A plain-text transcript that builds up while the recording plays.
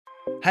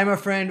Hey, my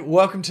friend,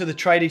 welcome to the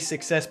Tradie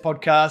Success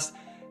Podcast.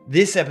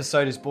 This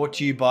episode is brought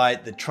to you by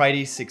the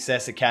Tradie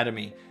Success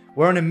Academy.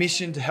 We're on a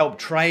mission to help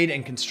trade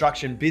and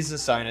construction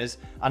business owners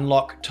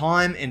unlock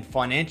time and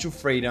financial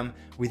freedom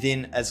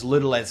within as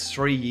little as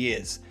 3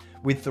 years.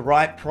 With the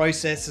right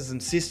processes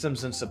and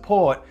systems and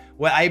support,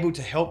 we're able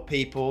to help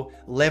people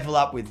level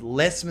up with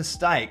less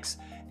mistakes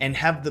and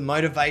have the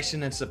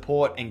motivation and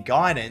support and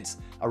guidance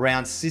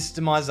around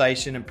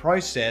systemization and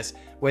process,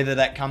 whether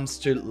that comes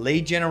to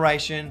lead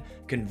generation,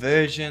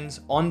 conversions,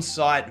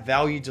 on-site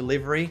value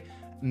delivery,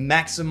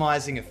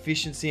 maximizing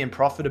efficiency and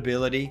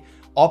profitability,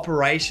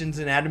 operations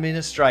and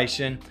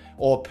administration,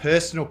 or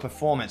personal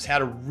performance, how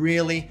to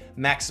really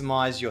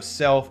maximize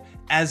yourself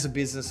as a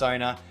business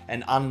owner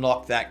and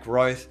unlock that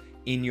growth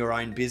in your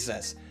own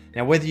business.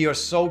 Now, whether you're a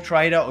sole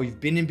trader or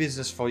you've been in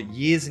business for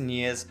years and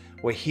years,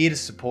 we're here to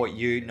support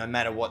you no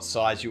matter what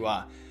size you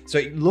are. So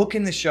look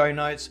in the show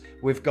notes.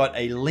 We've got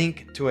a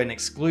link to an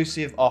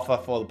exclusive offer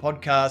for the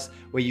podcast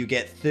where you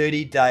get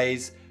 30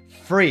 days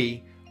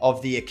free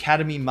of the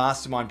Academy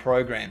Mastermind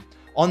program.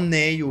 On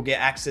there, you'll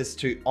get access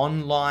to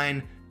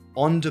online,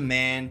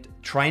 on-demand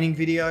training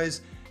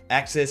videos,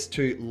 access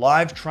to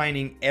live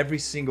training every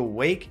single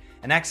week,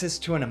 and access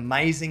to an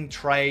amazing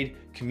trade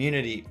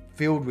community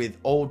filled with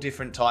all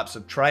different types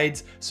of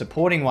trades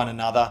supporting one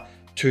another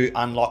to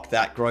unlock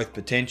that growth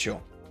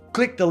potential.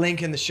 Click the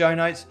link in the show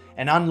notes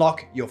and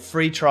unlock your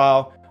free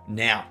trial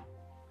now.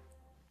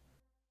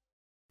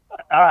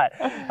 All right.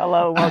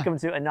 Hello, welcome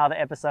to another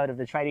episode of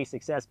the Tradie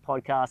Success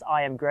Podcast.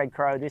 I am Greg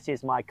Crow. This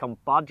is my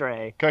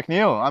compadre. Kirk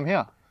Neal, I'm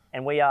here.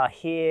 And we are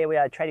here. We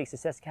are Tradie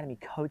Success Academy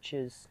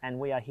coaches, and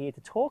we are here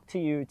to talk to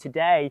you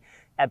today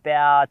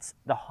about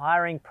the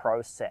hiring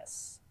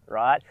process,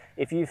 right?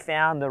 If you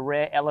found the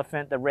rare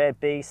elephant, the rare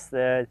beast,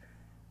 the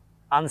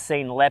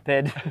unseen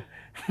leopard,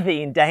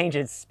 the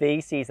endangered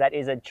species that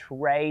is a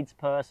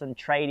tradesperson,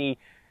 tradie,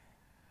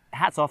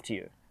 hats off to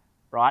you,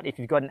 right? If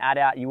you've got an ad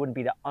out, you wouldn't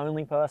be the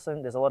only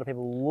person. There's a lot of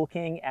people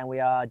looking, and we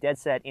are dead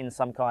set in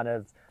some kind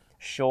of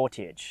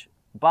shortage.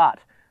 But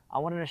I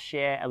wanted to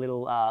share a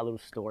little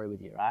story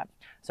with you, right?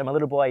 So my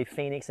little boy,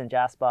 Phoenix and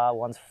Jasper,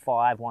 one's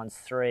 5, one's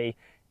 3,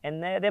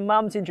 and their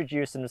mums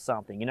introduced them to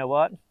something. You know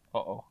what?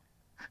 Uh-oh.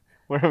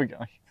 Where are we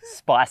going?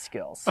 Spice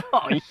Girls.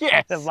 Oh,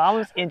 yes. The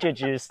mums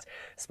introduced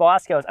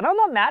Spice Girls, and I'm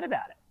not mad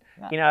about it.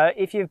 No. You know,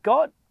 if you've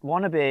got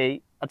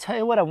Wannabe, I'll tell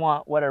you what I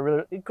want, what a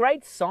really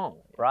great song,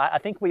 right? I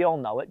think we all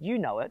know it. You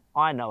know it.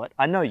 I know it.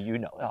 I know you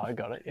know it. Oh, I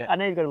got it, yeah. I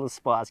know you've got a little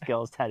Spice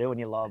Girls tattoo on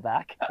your lower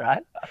back,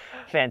 right?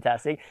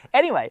 Fantastic.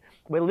 Anyway,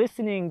 we're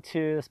listening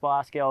to the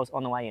Spice Girls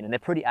on the way in, and they're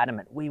pretty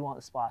adamant. We want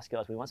the Spice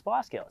Girls. We want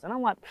Spice Girls. And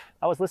I'm like,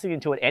 I was listening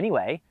to it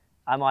anyway.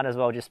 I might as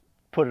well just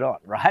put it on,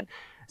 right?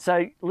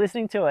 So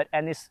listening to it,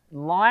 and this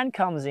line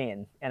comes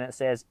in, and it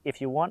says, if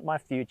you want my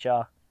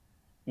future,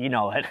 you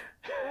know it,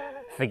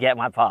 forget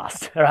my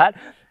past, all right?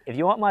 If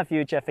you want my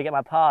future, forget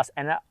my past.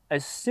 And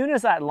as soon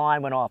as that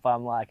line went off,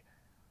 I'm like,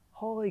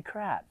 holy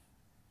crap,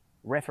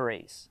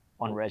 referees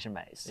on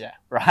resumes, yeah,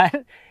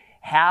 right?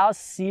 How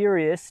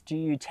serious do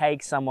you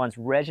take someone's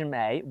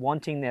resume,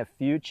 wanting their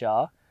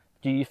future?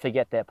 Do you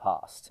forget their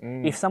past?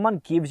 If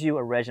someone gives you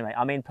a resume,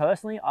 I mean,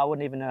 personally, I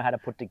wouldn't even know how to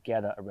put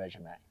together a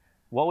resume.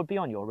 What would be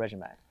on your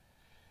resume?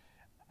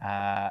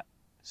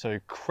 So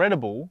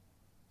credible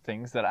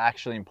things that are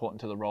actually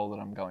important to the role that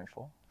I'm going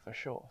for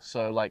sure.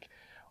 So like,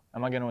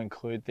 am I going to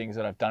include things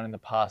that I've done in the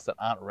past that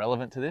aren't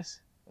relevant to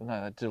this?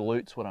 No, that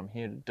dilutes what I'm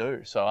here to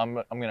do. So I'm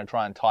going to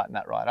try and tighten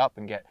that right up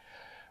and get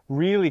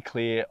really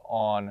clear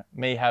on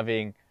me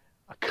having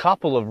a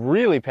couple of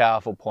really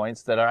powerful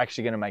points that are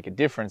actually going to make a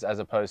difference, as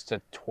opposed to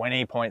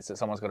 20 points that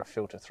someone's got to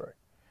filter through.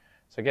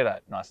 So get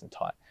that nice and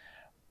tight.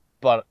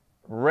 But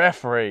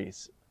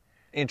referees,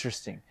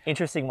 interesting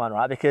one,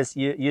 right? Because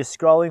you're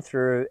scrolling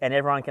through, and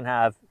everyone can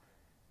have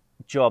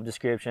job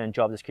description.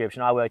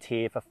 I worked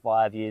here for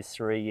 5 years,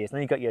 3 years. And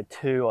then you've got your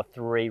 2 or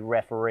 3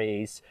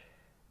 referees.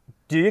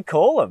 Do you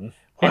call them?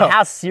 And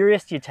how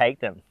serious do you take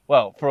them?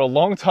 Well, for a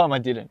long time I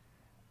didn't.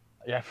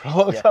 Yeah, for a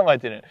long time I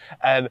didn't.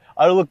 And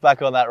I look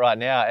back on that right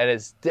now, and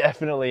it's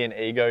definitely an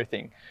ego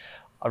thing.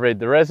 I read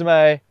the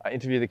resume, I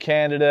interview the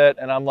candidate,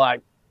 and I'm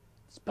like,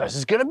 this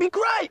person's going to be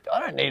great. I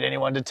don't need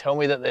anyone to tell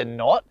me that they're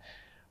not.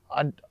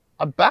 I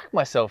back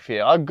myself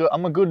here.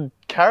 I'm a good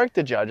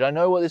character judge. I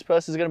know what this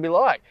person's going to be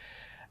like.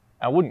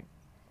 I wouldn't.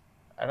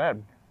 And I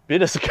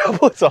bit us a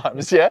couple of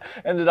times, yeah?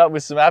 Ended up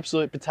with some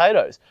absolute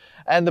potatoes.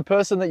 And the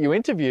person that you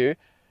interview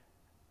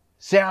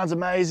sounds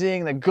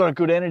amazing. They've got a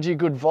good energy,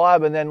 good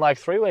vibe. And then like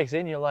 3 weeks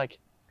in, you're like,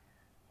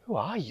 who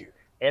are you?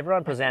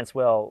 Everyone presents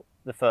well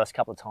the first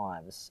couple of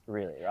times,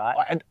 really, right?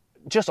 And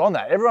just on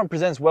that, everyone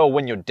presents well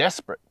when you're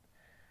desperate.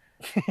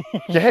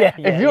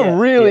 If you're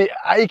really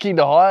aching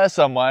to hire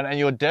someone and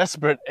you're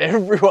desperate,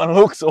 everyone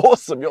looks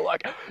awesome. You're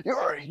like,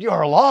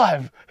 you're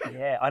alive.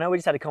 Yeah, I know we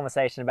just had a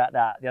conversation about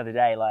that the other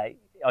day, like,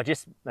 or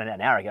just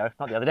an hour ago,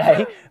 not the other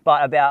day,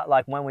 but about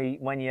like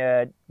when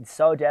you're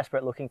so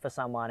desperate looking for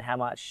someone, how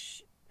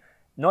much,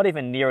 not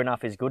even near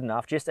enough is good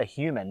enough, just a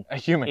human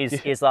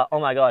is like, oh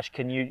my gosh,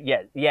 can you,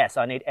 yes,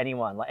 I need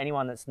anyone, like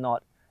anyone that's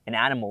not an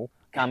animal,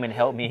 come and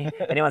help me.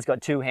 Anyone's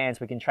got 2 hands,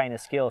 we can train a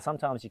skill.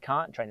 Sometimes you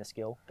can't train a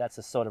skill. That's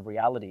a sort of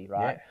reality,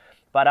 right? Yeah.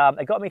 But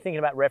it got me thinking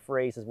about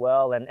referees as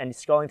well, and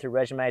scrolling through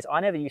resumes. I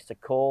never used to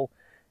call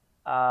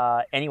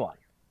anyone,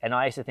 and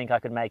I used to think I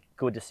could make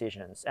good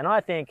decisions. And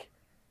I think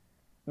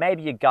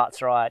maybe your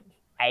gut's right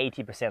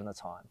 80% of the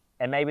time.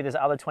 And maybe there's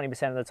other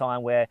 20% of the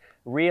time where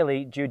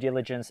really due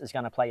diligence is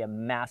going to play a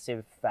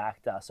massive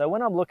factor. So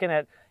when I'm looking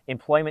at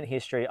employment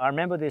history, I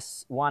remember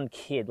this one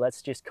kid,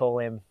 let's just call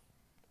him...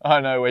 I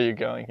know where you're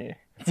going here.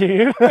 Do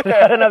you?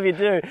 I don't know if you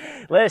do.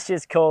 Let's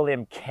just call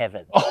him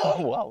Kevin. Oh,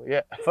 well,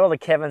 yeah. For all the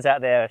Kevins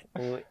out there,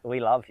 we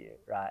love you,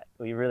 right?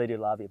 We really do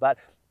love you. But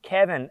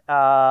Kevin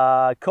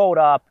called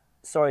up,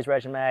 saw his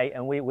resume,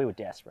 and we were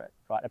desperate,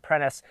 right?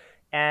 Apprentice.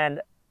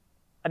 And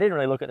I didn't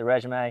really look at the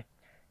resume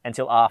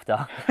until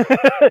after.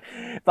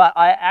 But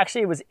I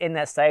actually was in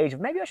that stage of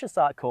maybe I should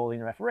start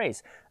calling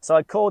referees. So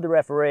I called the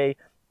referee,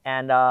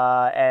 and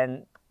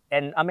I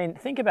mean,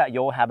 think about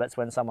your habits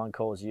when someone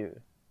calls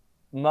you.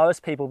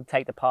 Most people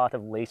take the path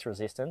of least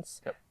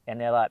resistance. Yep. And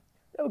they're like,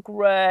 they were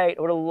great.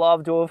 I would have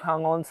loved to have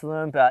hung on to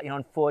them, but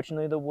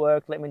unfortunately the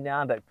work let me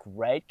down, but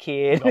great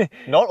kid.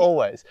 Not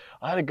always.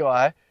 I had a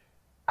guy,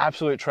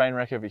 absolute train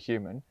wreck of a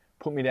human,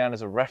 put me down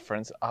as a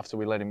reference after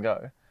we let him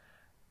go.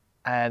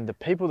 And the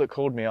people that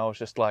called me, I was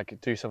just like,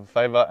 do yourself a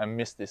favor and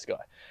miss this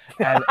guy.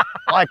 And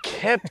I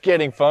kept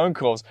getting phone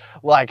calls.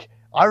 Like,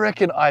 I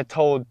reckon I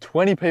told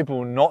 20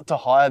 people not to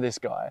hire this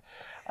guy.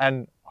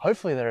 And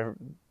hopefully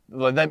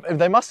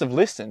they must have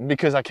listened,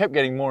 because I kept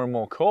getting more and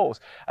more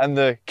calls. And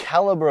the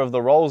caliber of the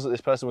roles that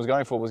this person was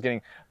going for was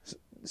getting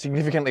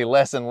significantly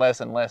less and less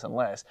and less and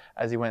less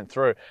as he went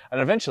through. And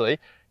eventually,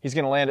 he's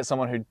going to land at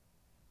someone who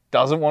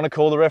doesn't want to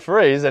call the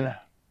referees. And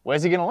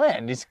where's he going to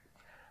land? He's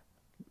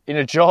in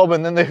a job,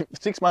 and then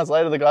 6 months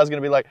later, the guy's going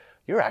to be like,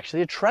 you're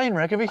actually a train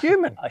wreck of a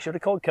human. I should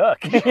have called Kirk.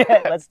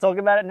 Yeah, let's talk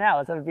about it now.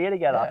 Let's have a beer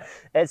together.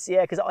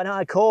 Yeah. Because I know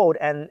I called,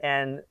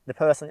 and the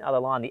person on the other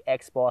line, the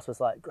ex-boss, was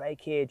like, great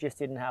kid, just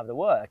didn't have the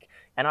work.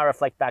 And I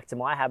reflect back to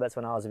my habits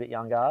when I was a bit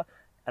younger,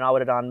 and I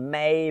would have done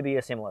maybe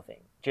a similar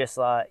thing. Just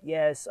like,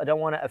 yes, I don't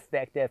want to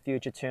affect their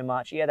future too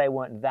much. Yeah, they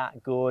weren't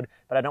that good,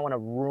 but I don't want to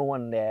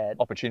ruin their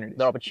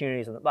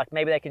opportunities. Like,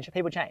 maybe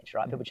people change,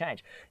 right? Mm-hmm. People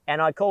change.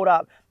 And I called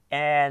up,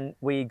 and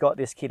we got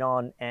this kid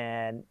on,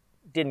 and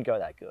didn't go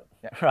that good,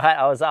 right?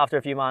 I was, after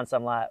a few months,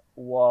 I'm like,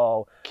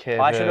 whoa.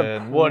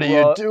 Kevin, what are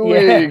you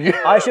doing?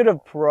 Yeah, I should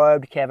have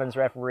probed Kevin's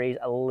referees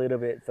a little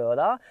bit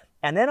further.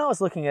 And then I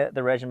was looking at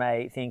the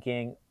resume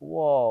thinking,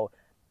 whoa,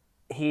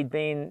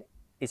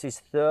 it's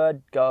his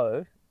 3rd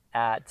go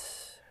at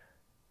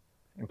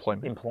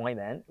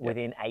employment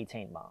within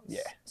 18 months.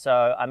 Yeah.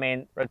 So, I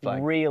mean, red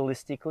flag.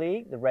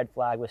 Realistically, the red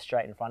flag was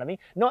straight in front of me.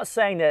 Not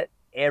saying that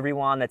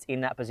everyone that's in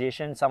that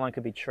position, someone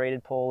could be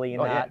treated poorly in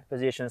that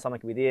position, someone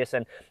could be this,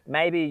 and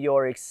maybe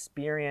your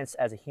experience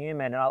as a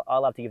human, and I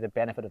love to give the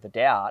benefit of the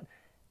doubt,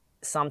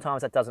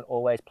 sometimes that doesn't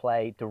always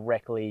play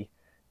directly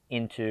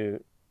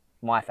into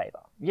my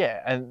favor.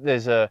 Yeah, and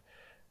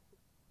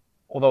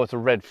although it's a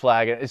red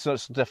flag, it's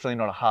definitely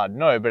not a hard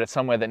no, but it's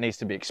somewhere that needs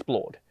to be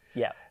explored.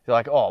 Yeah. You're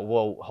like, oh,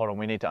 well, hold on,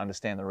 we need to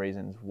understand the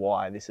reasons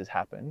why this has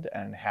happened,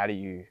 and how do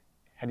you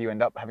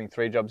end up having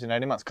 3 jobs in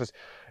 18 months? Because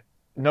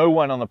no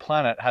one on the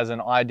planet has an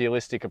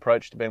idealistic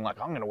approach to being like,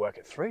 I'm going to work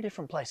at 3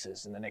 different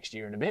places in the next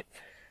year and a bit.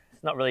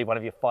 It's not really one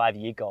of your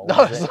 5-year goals.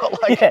 No, it's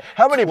not like,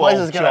 how many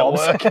places can I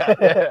work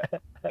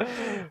at?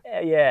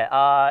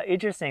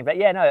 Interesting. But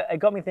yeah, no, it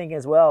got me thinking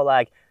as well,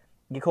 like,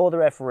 you call the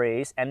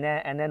referees, and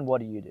then what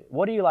do you do?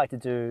 What do you like to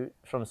do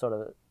from sort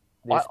of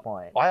this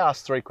point? I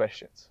asked 3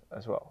 questions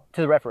as well.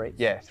 To the referees?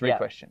 Yeah, 3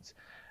 questions.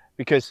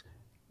 Because,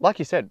 like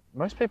you said,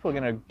 most people are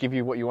going to give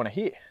you what you want to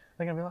hear.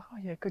 They're going to be like, oh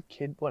yeah, good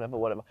kid,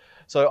 whatever.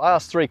 So I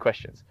asked 3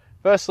 questions.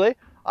 Firstly,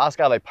 ask,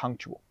 are they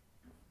punctual?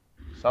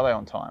 So are they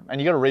on time? And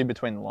you got to read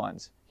between the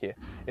lines here.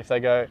 If they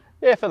go,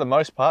 yeah, for the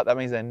most part, that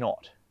means they're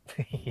not.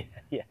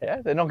 Yeah,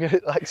 they're not going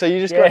to, like, so you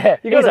just got,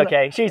 he's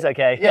okay, she's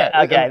okay.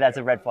 Yeah, okay, that's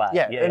a red flag.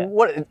 Yeah, and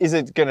what is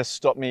it going to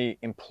stop me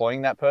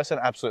employing that person?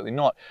 Absolutely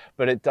not.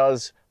 But it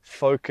does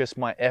focus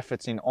my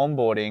efforts in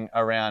onboarding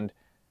around,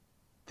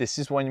 this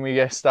is when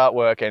we start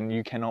work and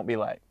you cannot be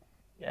late.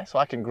 Yeah, so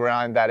I can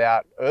grind that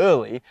out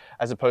early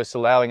as opposed to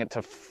allowing it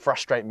to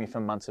frustrate me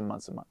for months and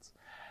months and months.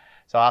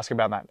 So I ask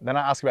about that. Then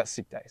I ask about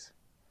sick days.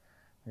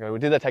 I go, well,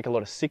 did they take a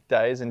lot of sick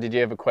days? And did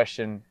you ever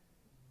question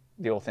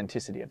the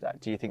authenticity of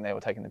that? Do you think they were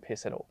taking the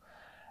piss at all?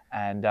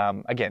 And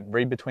again,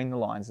 read between the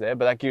lines there,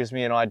 but that gives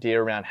me an idea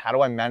around, how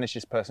do I manage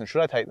this person?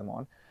 Should I take them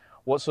on?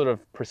 What sort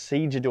of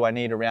procedure do I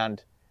need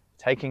around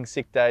taking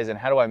sick days, and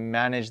how do I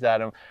manage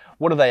that? And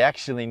what do they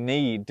actually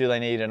need? Do they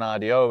need an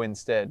RDO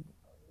instead,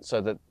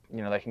 so that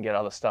they can get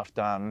other stuff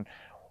done?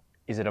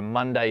 Is it a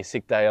Monday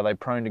sick day? Are they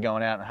prone to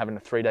going out and having a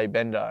 3-day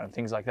bender and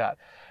things like that?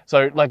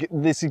 So like,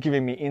 this is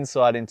giving me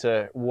insight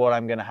into what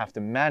I'm going to have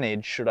to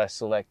manage should I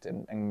select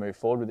and move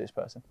forward with this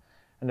person.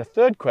 And the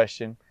third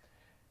question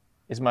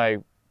is my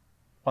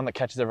one that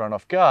catches everyone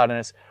off guard, and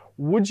it's,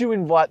 would you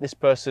invite this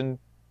person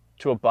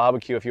to a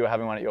barbecue if you were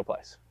having one at your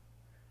place?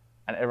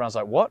 And everyone's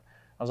like, what?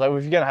 I was like, well,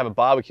 if you're going to have a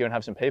barbecue and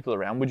have some people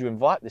around, would you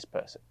invite this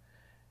person?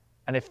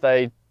 And if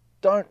they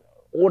don't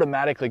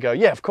automatically go,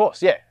 yeah, of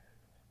course, yeah,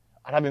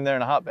 I'd have him there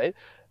in a heartbeat,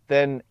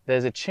 then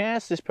there's a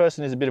chance this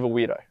person is a bit of a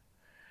weirdo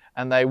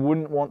and they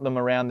wouldn't want them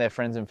around their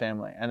friends and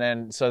family. And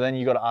then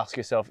you got to ask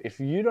yourself, if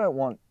you don't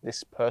want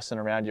this person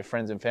around your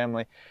friends and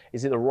family,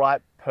 is it the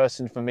right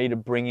person for me to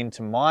bring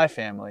into my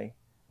family,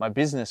 my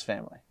business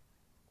family?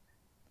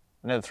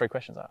 And they're the 3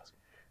 questions I ask.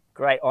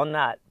 Great. On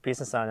that,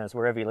 business owners,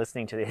 wherever you're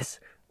listening to this,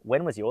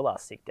 when was your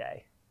last sick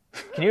day?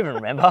 Can you even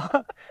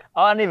remember?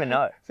 I don't even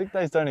know. Sick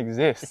days don't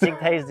exist. Sick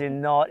days do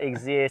not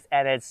exist,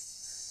 and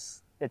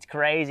it's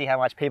crazy how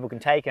much people can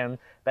take them.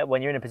 But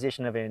when you're in a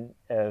position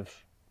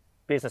of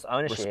business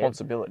ownership,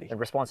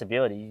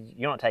 responsibility,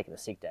 you're not taking the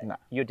sick day. No.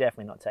 You're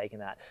definitely not taking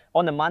that.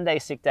 On the Monday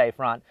sick day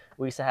front,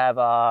 we used to have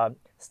a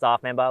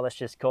staff member, let's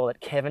just call it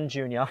Kevin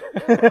Jr.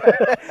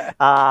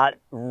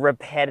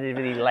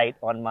 Repetitively late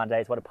on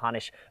Mondays. What a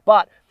punish!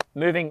 But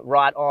moving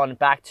right on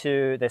back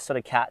to the sort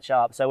of catch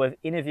up. So we've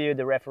interviewed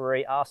the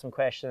referee, asked some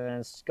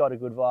questions, got a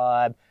good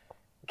vibe,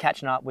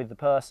 catching up with the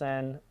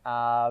person.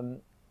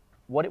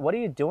 What are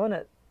you doing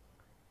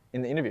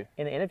In the interview?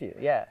 In the interview,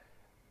 yeah.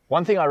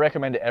 One thing I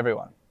recommend to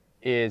everyone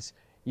is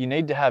you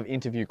need to have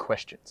interview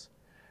questions.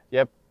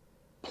 Yep,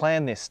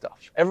 plan this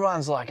stuff.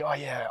 Everyone's like, oh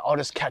yeah, I'll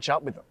just catch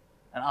up with them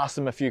and ask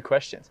them a few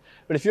questions.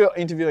 But if you're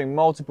interviewing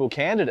multiple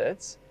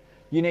candidates,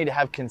 you need to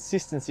have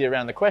consistency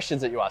around the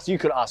questions that you ask. You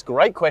could ask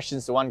great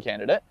questions to one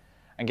candidate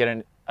and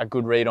get a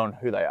good read on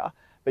who they are,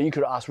 but you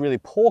could ask really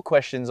poor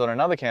questions on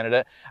another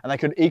candidate and they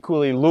could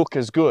equally look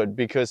as good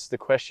because the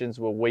questions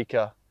were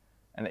weaker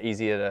and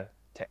easier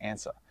to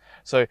answer.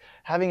 So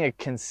having a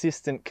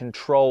consistent,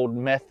 controlled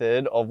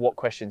method of what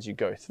questions you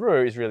go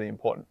through is really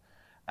important.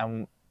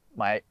 And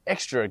my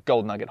extra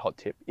gold nugget hot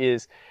tip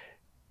is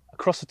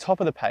across the top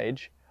of the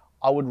page,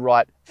 I would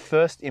write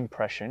first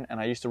impression, and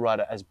I used to write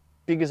it as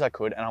big as I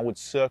could, and I would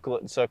circle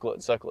it and circle it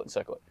and circle it and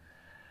circle it.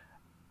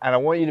 And I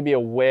want you to be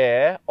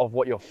aware of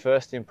what your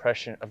first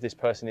impression of this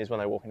person is when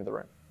they walk into the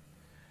room.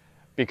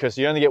 Because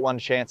you only get one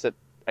chance at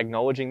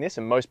acknowledging this,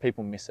 and most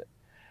people miss it.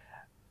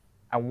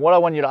 And what I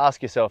want you to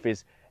ask yourself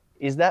is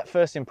that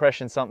first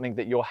impression something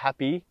that you're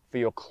happy for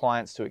your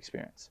clients to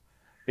experience?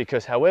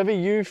 Because however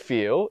you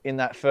feel in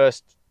that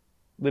first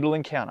little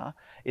encounter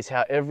is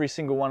how every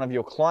single one of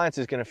your clients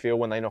is going to feel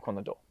when they knock on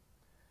the door.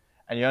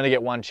 And you only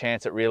get one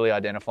chance at really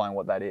identifying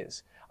what that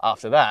is.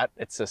 After that,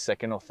 it's a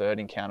second or third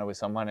encounter with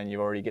someone and you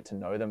already get to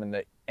know them and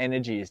the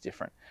energy is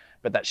different.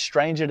 But that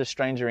stranger to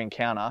stranger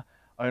encounter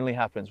only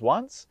happens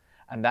once,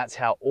 and that's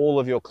how all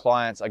of your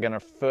clients are going to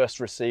first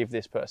receive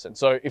this person.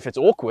 So if it's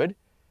awkward,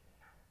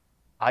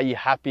 are you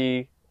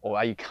happy or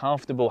are you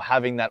comfortable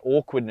having that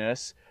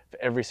awkwardness for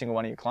every single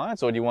one of your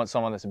clients, or do you want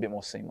someone that's a bit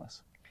more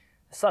seamless?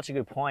 Such a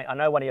good point. I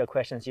know one of your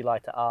questions you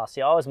like to ask.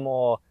 See, I was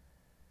more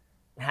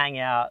hang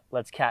out,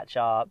 let's catch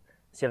up,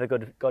 see if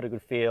they've got a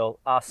good feel,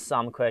 ask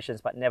some questions,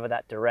 but never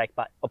that direct.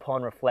 But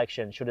upon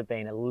reflection, should have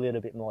been a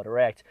little bit more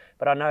direct.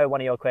 But I know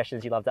one of your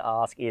questions you love to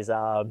ask is,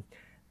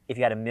 if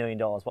you had $1 million,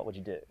 what would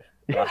you do?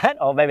 Right?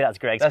 Or maybe that's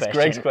Greg's question. That's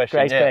Greg's question.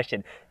 Greg's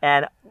question.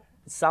 And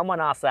someone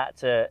asked that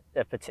to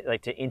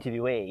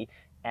interviewee,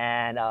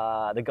 and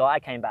the guy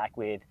came back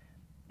with,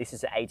 this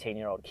is an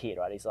 18-year-old kid,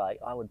 right? He's like,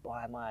 I would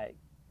buy my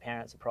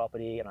parents a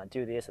property and I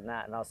do this and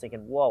that. And I was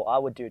thinking, whoa, I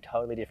would do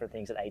totally different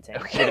things at 18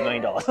 with $1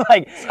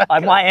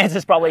 million. My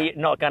answer's probably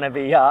not going to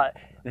be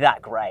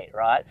that great,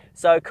 right?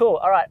 So cool.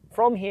 All right.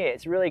 From here,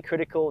 it's really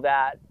critical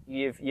that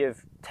you've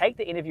take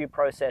the interview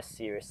process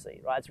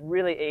seriously, right? It's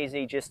really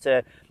easy just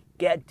to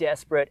get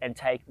desperate and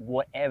take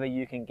whatever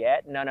you can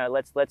get. No,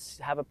 let's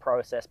have a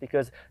process,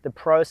 because the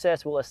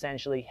process will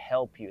essentially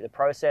help you. The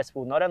process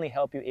will not only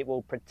help you, it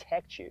will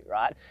protect you,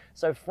 right?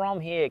 So from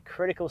here,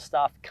 critical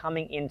stuff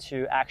coming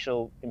into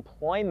actual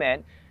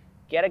employment,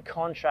 get a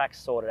contract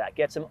sorted out,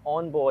 get some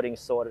onboarding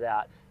sorted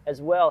out.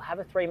 As well, have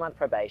a 3-month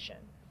probation,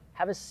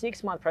 have a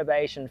 6-month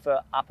probation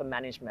for upper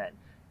management,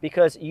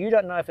 because you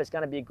don't know if it's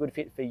going to be a good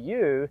fit for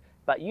you,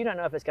 but you don't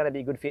know if it's going to be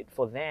a good fit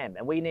for them.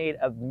 And we need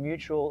a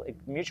mutual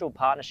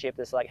partnership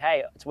that's like,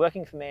 hey, it's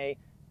working for me,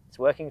 it's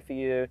working for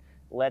you,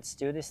 let's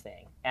do this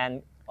thing.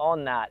 And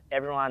on that,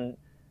 everyone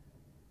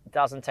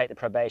doesn't take the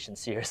probation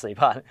seriously,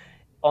 but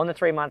on the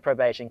 3-month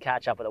probation,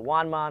 catch up with a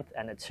 1 month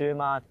and a 2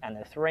 month and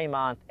a 3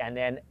 month, and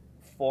then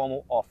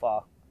formal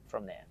offer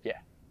from there. Yeah,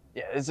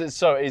 it's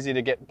so easy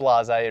to get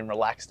blasé and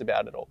relaxed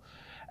about it all.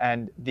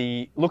 And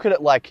look at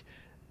it like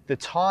the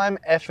time,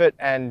 effort,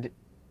 and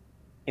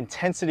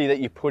intensity that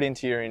you put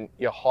into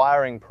your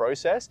hiring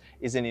process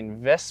is an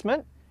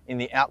investment in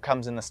the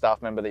outcomes in the staff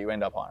member that you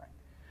end up hiring.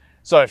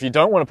 So if you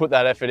don't want to put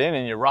that effort in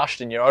and you're rushed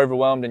and you're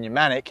overwhelmed and you're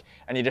manic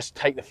and you just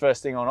take the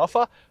first thing on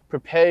offer,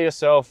 prepare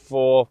yourself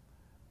for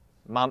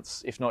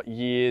months, if not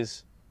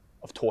years,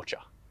 of torture.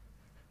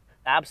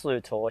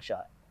 Absolute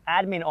torture.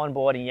 Admin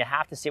onboarding, you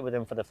have to sit with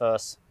them for the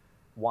first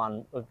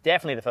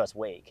definitely the first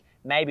week,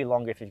 maybe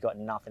longer if you've got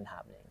nothing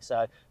happening.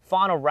 So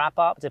final wrap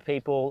up to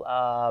people,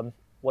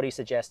 what are you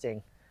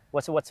suggesting?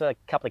 What's a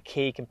couple of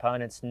key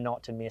components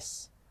not to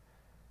miss?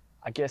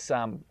 I guess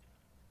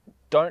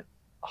don't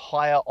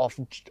hire off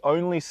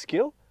only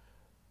skill,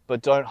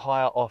 but don't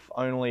hire off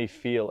only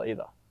feel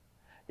either.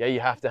 Yeah,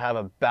 you have to have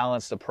a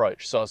balanced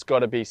approach. So it's got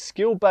to be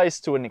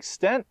skill-based to an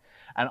extent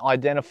and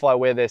identify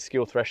where their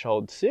skill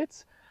threshold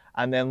sits,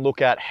 and then look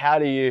at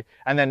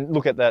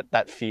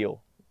that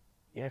feel.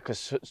 Yeah,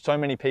 because so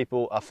many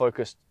people are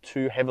focused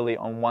too heavily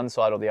on one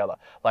side or the other.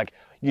 Like,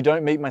 you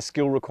don't meet my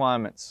skill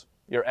requirements,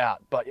 you're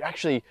out. But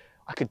actually,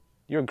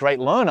 you're a great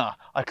learner.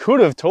 I could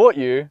have taught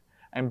you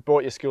and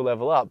brought your skill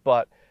level up,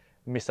 but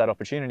missed that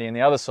opportunity. And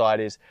the other side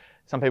is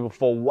some people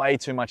fall way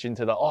too much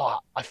into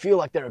I feel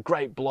like they're a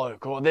great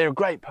bloke or they're a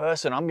great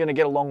person. I'm going to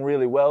get along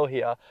really well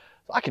here.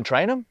 So I can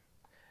train them.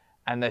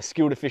 And their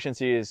skill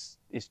deficiency is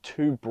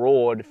too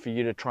broad for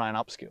you to try and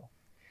upskill.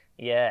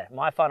 Yeah,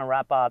 my final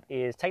wrap up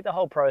is take the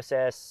whole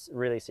process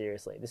really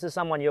seriously. This is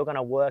someone you're going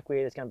to work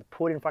with, it's going to be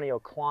put in front of your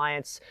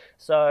clients.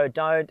 So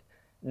don't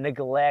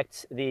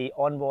neglect the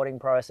onboarding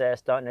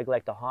process, don't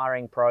neglect the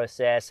hiring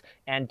process,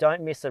 and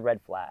don't miss the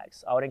red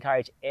flags. I would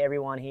encourage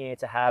everyone here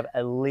to have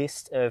a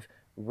list of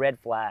red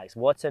flags.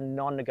 What's a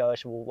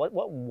non-negotiable?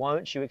 What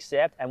won't you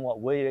accept and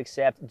what will you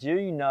accept? Do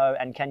you know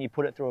and can you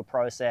put it through a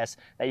process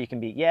that you can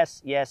be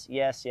yes, yes,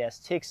 yes, yes,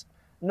 ticks.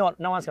 No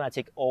one's going to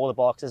tick all the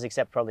boxes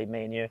except probably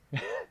me and you.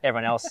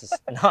 Everyone else is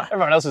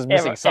everyone else is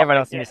missing something. Everyone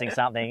else is missing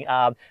something.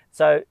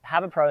 So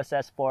have a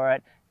process for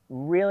it.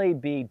 Really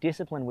be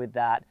disciplined with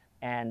that,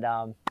 and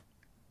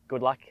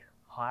good luck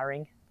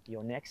hiring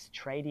your next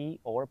tradie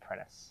or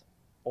apprentice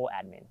or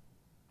admin.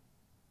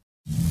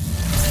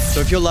 So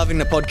if you're loving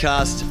the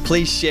podcast,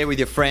 please share with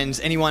your friends,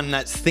 anyone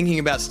that's thinking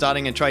about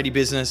starting a tradie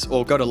business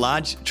or got a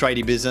large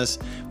tradie business.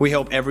 We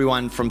help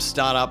everyone from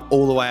startup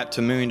all the way up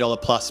to $1 million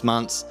plus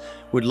months.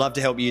 We'd love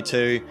to help you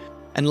too.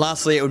 And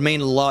lastly, it would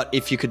mean a lot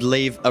if you could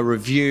leave a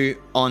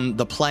review on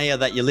the player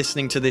that you're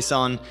listening to this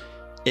on.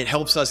 It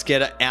helps us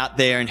get it out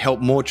there and help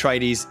more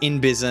tradies in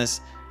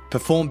business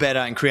perform better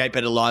and create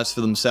better lives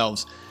for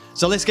themselves.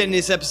 So let's get into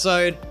this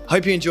episode.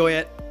 Hope you enjoy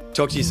it.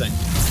 Talk to you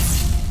soon.